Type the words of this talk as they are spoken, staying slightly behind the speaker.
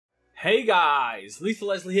Hey guys, Lethal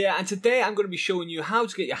Leslie here, and today I'm going to be showing you how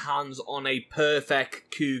to get your hands on a perfect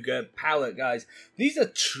cougar pellet, guys. These are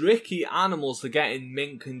tricky animals to get in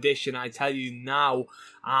mint condition, I tell you now.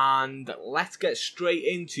 And let's get straight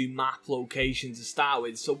into map location to start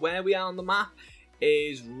with. So where we are on the map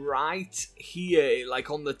is right here, like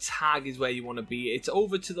on the tag is where you want to be. It's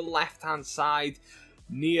over to the left hand side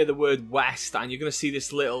near the word west, and you're going to see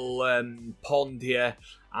this little pond here.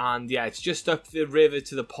 And yeah, it's just up the river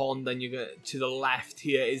to the pond, and you're going to the left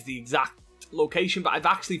here is the exact location. But I've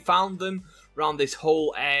actually found them around this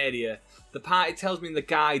whole area. The part it tells me in the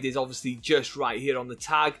guide is obviously just right here on the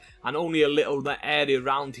tag, and only a little area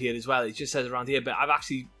around here as well. It just says around here, but I've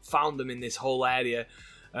actually found them in this whole area.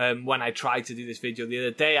 When I tried to do this video the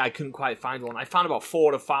other day, I couldn't quite find one. I found about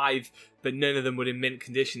 4 or 5, but none of them were in mint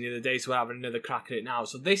condition the other day, so we're having another crack at it now.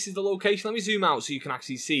 So this is the location. Let me zoom out so you can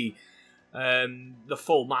actually see the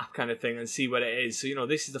full map kind of thing and see where it is. So, you know,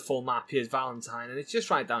 this is the full map. Here's Valentine, and it's just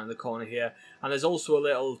right down in the corner here. And there's also a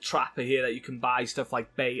little trapper here that you can buy stuff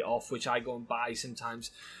like bait off, which I go and buy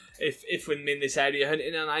sometimes if I'm in this area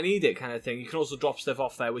hunting and I need it kind of thing. You can also drop stuff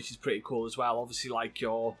off there, which is pretty cool as well. Obviously, like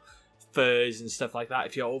your furs and stuff like that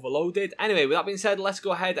if you're overloaded. Anyway, with that being said, let's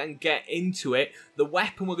go ahead and get into it. The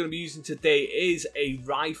weapon we're going to be using today is a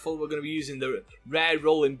rifle. We're going to be using the rare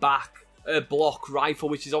rolling back block rifle,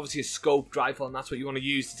 which is obviously a scoped rifle, and that's what you want to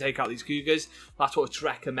use to take out these cougars. That's what's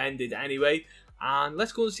recommended anyway. And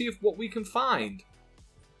let's go and see what we can find.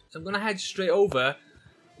 So I'm going to head straight over.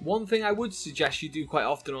 One thing I would suggest you do quite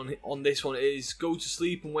often on this one is go to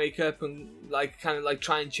sleep and wake up and kind of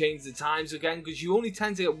try and change the times again, because you only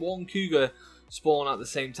tend to get one cougar spawn at the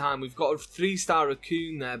same time. We've got a 3-star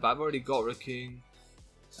raccoon there, but I've already got raccoon.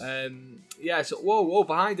 Yeah, so whoa,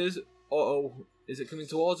 behind us. Uh-oh, is it coming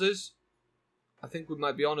towards us? I think we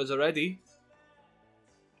might be on us already.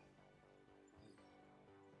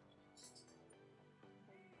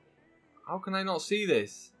 How can I not see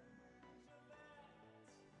this?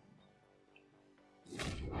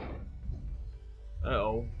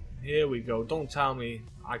 Uh-oh, here we go. Don't tell me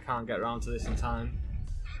I can't get around to this in time.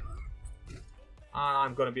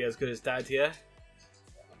 I'm going to be as good as dead here.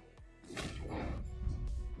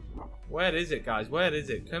 Where is it, guys? Where is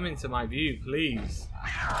it? Come into my view, please.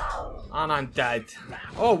 And I'm dead.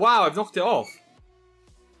 Oh, wow, I've knocked it off.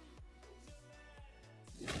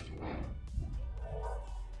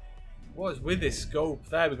 What is with this scope?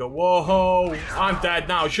 There we go. Whoa, I'm dead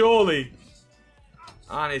now, surely.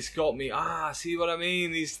 And it's got me. See what I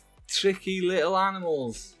mean? These tricky little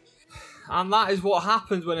animals. And that is what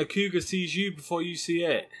happens when a cougar sees you before you see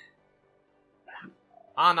it.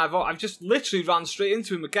 And I've just literally ran straight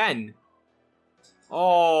into him again.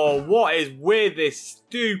 Oh, what is with this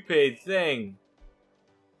stupid thing?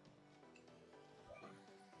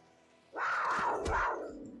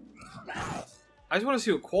 I just want to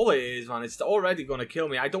see what quality it is, man. It's already going to kill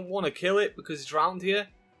me. I don't want to kill it because it's around here.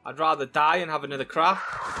 I'd rather die and have another crack,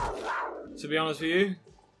 to be honest with you.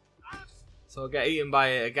 So I'll get eaten by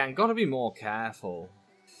it again. Got to be more careful.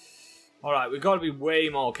 Alright, we've got to be way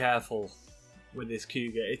more careful with this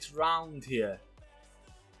cougar. It's round here.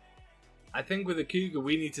 I think with the cougar,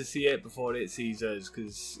 we need to see it before it sees us,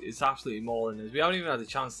 because it's absolutely mauling us. We haven't even had a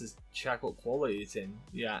chance to check what quality it's in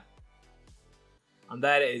yet. And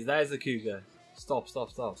there it is. There's the cougar. Stop.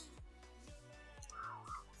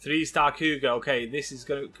 3-star cougar. Okay, this is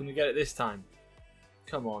gonna. Can we get it this time?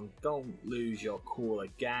 Come on, don't lose your cool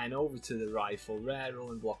again. Over to the rifle. Rare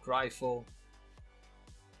rolling block rifle.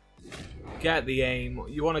 Get the aim.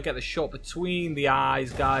 You want to get the shot between the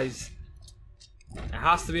eyes, guys. It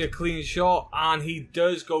has to be a clean shot, and he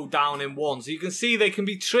does go down in one. So you can see they can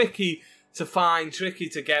be tricky to find, tricky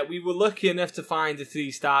to get. We were lucky enough to find a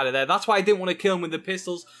 3-star there. That's why I didn't want to kill him with the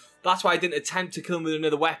pistols. That's why I didn't attempt to kill him with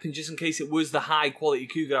another weapon, just in case it was the high quality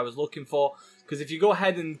cougar I was looking for. Because if you go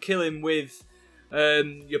ahead and kill him with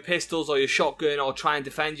your pistols or your shotgun or try and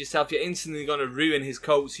defend yourself, you're instantly going to ruin his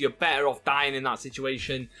coat. So you're better off dying in that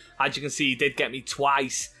situation. As you can see, he did get me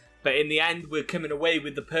twice. But in the end, we're coming away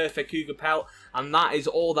with the perfect cougar pelt, and that is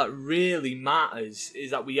all that really matters,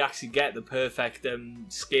 is that we actually get the perfect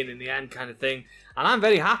skin in the end kind of thing. And I'm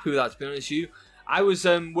very happy with that, to be honest with you. I was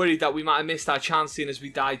worried that we might have missed our chance seeing as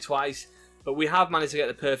we died twice, but we have managed to get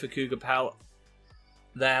the perfect cougar pelt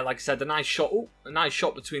there. Like I said, a nice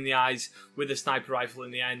shot between the eyes with a sniper rifle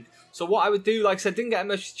in the end. So what I would do, like I said, didn't get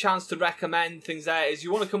much chance to recommend things there, is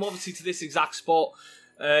you want to come obviously to this exact spot.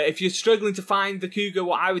 If you're struggling to find the cougar,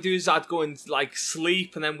 what I would do is I'd go and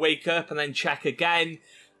sleep and then wake up and then check again.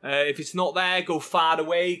 If it's not there, go far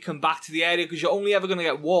away, come back to the area, because you're only ever going to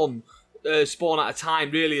get one spawn at a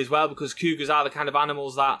time really as well, because cougars are the kind of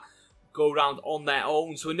animals that go around on their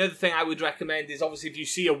own. So another thing I would recommend is, obviously, if you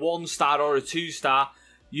see a 1-star or a 2-star,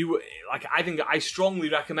 I strongly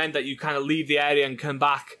recommend that you kind of leave the area and come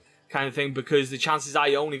back, kind of thing, because the chances are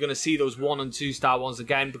you're only going to see those 1- and 2-star ones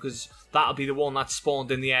again, because that'll be the one that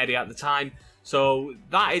spawned in the area at the time. So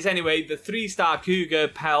that is, anyway, the 3-star Cougar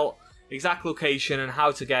Pelt, exact location and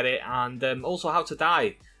how to get it, and also how to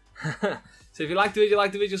die. So if you like the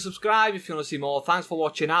video, subscribe if you want to see more. Thanks for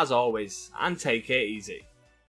watching as always, and take it easy.